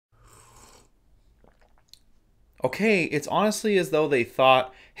Okay, it's honestly as though they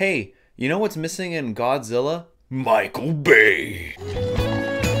thought, hey, you know what's missing in Godzilla? Michael Bay.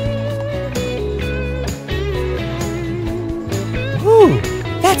 Ooh,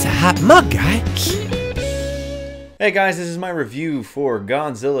 that's a hot mug, guy. Hey guys, this is my review for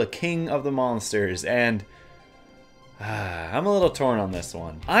Godzilla King of the Monsters, and I'm a little torn on this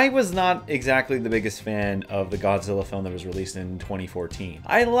one. I was not exactly the biggest fan of the Godzilla film that was released in 2014.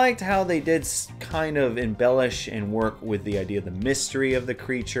 I liked how they did kind of embellish and work with the idea of the mystery of the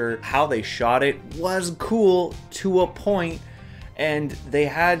creature. How they shot it was cool to a point, and they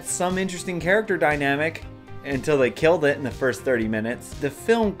had some interesting character dynamic until they killed it in the first 30 minutes. The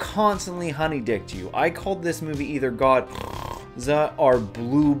film constantly honeydicked you. I called this movie either Godzilla or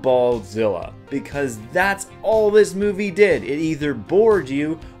Blue Ballzilla, because that's all this movie did. It either bored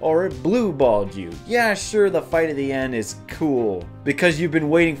you or it blue balled you. Yeah, sure, the fight at the end is cool because you've been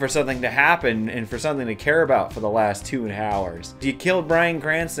waiting for something to happen and for something to care about for the last 2.5 hours. You killed Bryan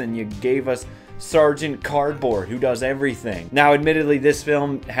Cranston, you gave us Sergeant Cardboard, who does everything. Now, admittedly, this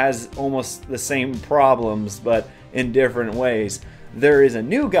film has almost the same problems, but in different ways. There is a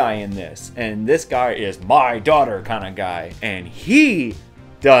new guy in this, and this guy is my daughter kind of guy, and he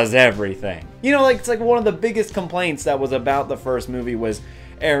does everything. You know, like, it's like one of the biggest complaints that was about the first movie was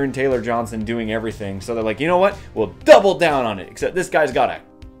Aaron Taylor Johnson doing everything. So they're like, you know what? We'll double down on it, except this guy's got a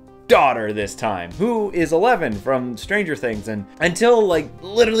daughter this time, who is 11 from Stranger Things, and until like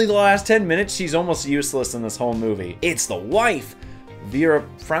literally the last 10 minutes, she's almost useless in this whole movie. It's the wife, Vera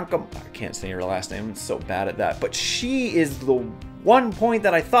Franco. I can't say her last name, I'm so bad at that, but she is the one point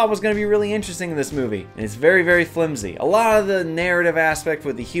that I thought was going to be really interesting in this movie, and it's very, very flimsy. A lot of the narrative aspect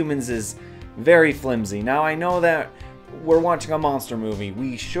with the humans is very flimsy. Now, I know that we're watching a monster movie.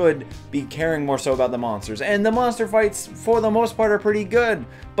 We should be caring more so about the monsters. And the monster fights, for the most part, are pretty good.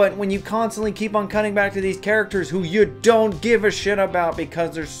 But when you constantly keep on cutting back to these characters who you don't give a shit about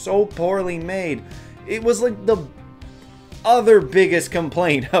because they're so poorly made, it was like the other biggest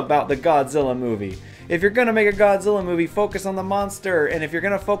complaint about the Godzilla movie. If you're gonna make a Godzilla movie, focus on the monster, and if you're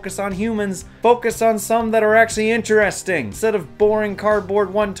gonna focus on humans, focus on some that are actually interesting, instead of boring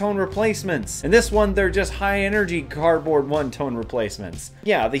cardboard one-tone replacements. In this one, they're just high-energy cardboard one-tone replacements.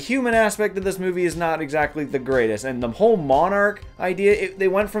 Yeah, the human aspect of this movie is not exactly the greatest, and the whole Monarch idea, they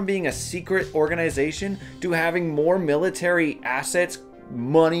went from being a secret organization to having more military assets,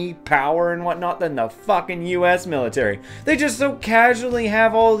 money, power, and whatnot than the fucking US military. They just so casually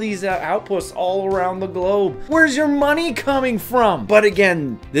have all these outposts all around the globe. Where's your money coming from? But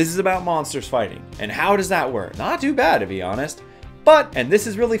again, this is about monsters fighting. And how does that work? Not too bad, to be honest. But, and this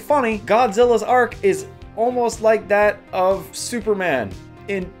is really funny, Godzilla's arc is almost like that of Superman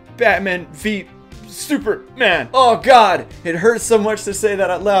in Batman v Superman. Oh god, it hurts so much to say that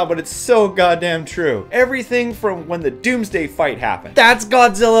out loud, but it's so goddamn true. Everything from when the Doomsday fight happened, that's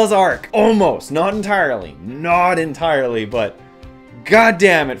Godzilla's arc. Almost, not entirely, but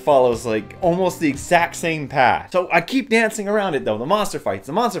goddamn, it follows like almost the exact same path. So I keep dancing around it though. The monster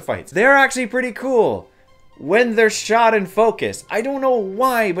fights, they're actually pretty cool when they're shot in focus. I don't know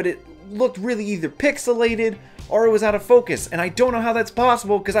why, but it looked really either pixelated or it was out of focus, and I don't know how that's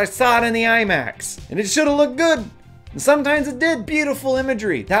possible because I saw it in the IMAX, and it should have looked good. And sometimes it did. Beautiful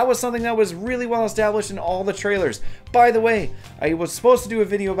imagery. That was something that was really well established in all the trailers. By the way, I was supposed to do a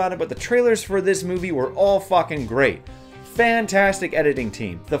video about it, but the trailers for this movie were all fucking great. Fantastic editing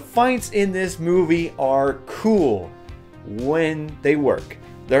team. The fights in this movie are cool when they work.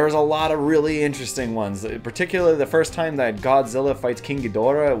 There's a lot of really interesting ones, particularly the first time that Godzilla fights King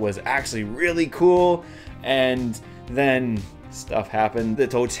Ghidorah was actually really cool. And then stuff happened. The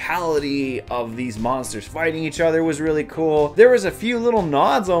totality of these monsters fighting each other was really cool. There was a few little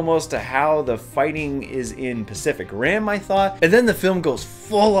nods almost to how the fighting is in Pacific Rim, I thought. And then the film goes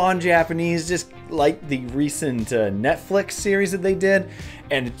full on Japanese, just like the recent Netflix series that they did.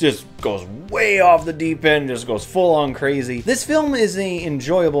 And it just goes way off the deep end, just goes full on crazy. This film is an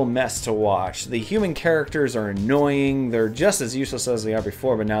enjoyable mess to watch. The human characters are annoying. They're just as useless as they are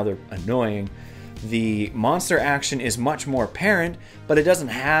before, but now they're annoying. The monster action is much more apparent, but it doesn't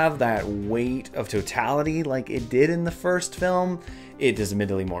have that weight of totality like it did in the first film. It is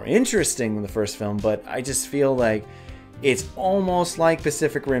admittedly more interesting than the first film, but I just feel like it's almost like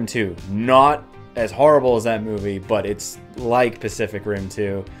Pacific Rim 2. Not as horrible as that movie, but it's like Pacific Rim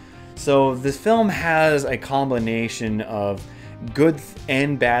 2. So this film has a combination of good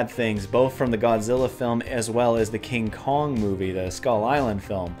and bad things, both from the Godzilla film as well as the King Kong movie, the Skull Island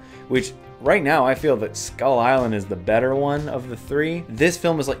film, which right now I feel that Skull Island is the better one of the three. This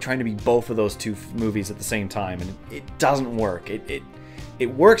film is like trying to be both of those two movies at the same time, and it doesn't work. It It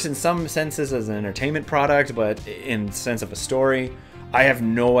works in some senses as an entertainment product, but in the sense of a story, I have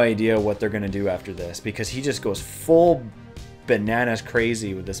no idea what they're going to do after this, because he just goes full bananas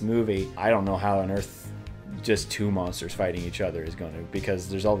crazy with this movie. I don't know how on earth just two monsters fighting each other is going to, because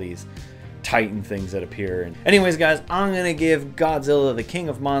there's all these Titan things that appear. And anyways, guys, I'm going to give Godzilla, the King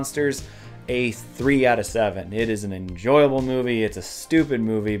of Monsters, a 3 out of 7. It is an enjoyable movie. It's a stupid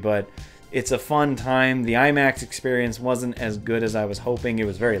movie, but it's a fun time. The IMAX experience wasn't as good as I was hoping. It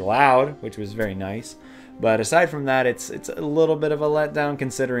was very loud, which was very nice. But aside from that, it's a little bit of a letdown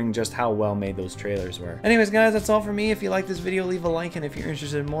considering just how well made those trailers were. Anyways, guys, that's all for me. If you like this video, leave a like, and if you're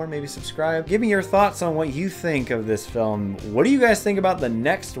interested in more, maybe subscribe. Give me your thoughts on what you think of this film. What do you guys think about the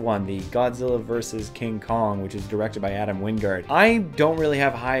next one, the Godzilla vs. King Kong, which is directed by Adam Wingard? I don't really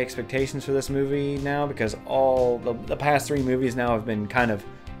have high expectations for this movie now, because all the past 3 movies now have been kind of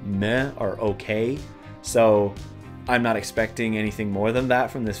meh or okay. So I'm not expecting anything more than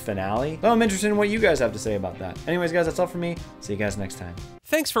that from this finale. So I'm interested in what you guys have to say about that. Anyways, guys, that's all for me. See you guys next time.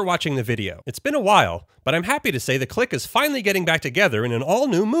 Thanks for watching the video. It's been a while, but I'm happy to say the Clique is finally getting back together in an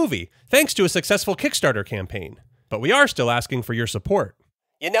all-new movie, thanks to a successful Kickstarter campaign. But we are still asking for your support.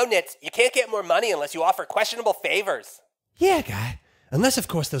 You know, Nitz, you can't get more money unless you offer questionable favors. Yeah, guy. Unless, of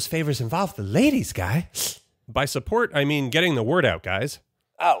course, those favors involve the ladies, guy. By support, I mean getting the word out, guys.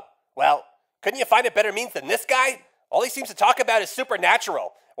 Oh, well, couldn't you find a better means than this guy? All he seems to talk about is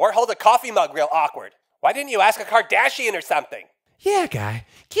supernatural, or hold a coffee mug real awkward. Why didn't you ask a Kardashian or something? Yeah, guy.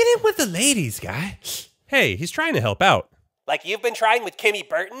 Get in with the ladies, guy. Hey, he's trying to help out. Like you've been trying with Kimmy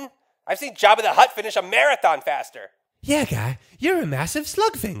Burton? I've seen Jabba the Hutt finish a marathon faster. Yeah, guy. You're a massive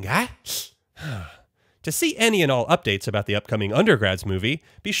slug thing, guy. To see any and all updates about the upcoming Undergrads movie,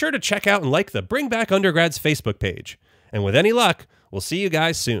 be sure to check out and like the Bring Back Undergrads Facebook page. And with any luck, we'll see you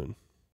guys soon.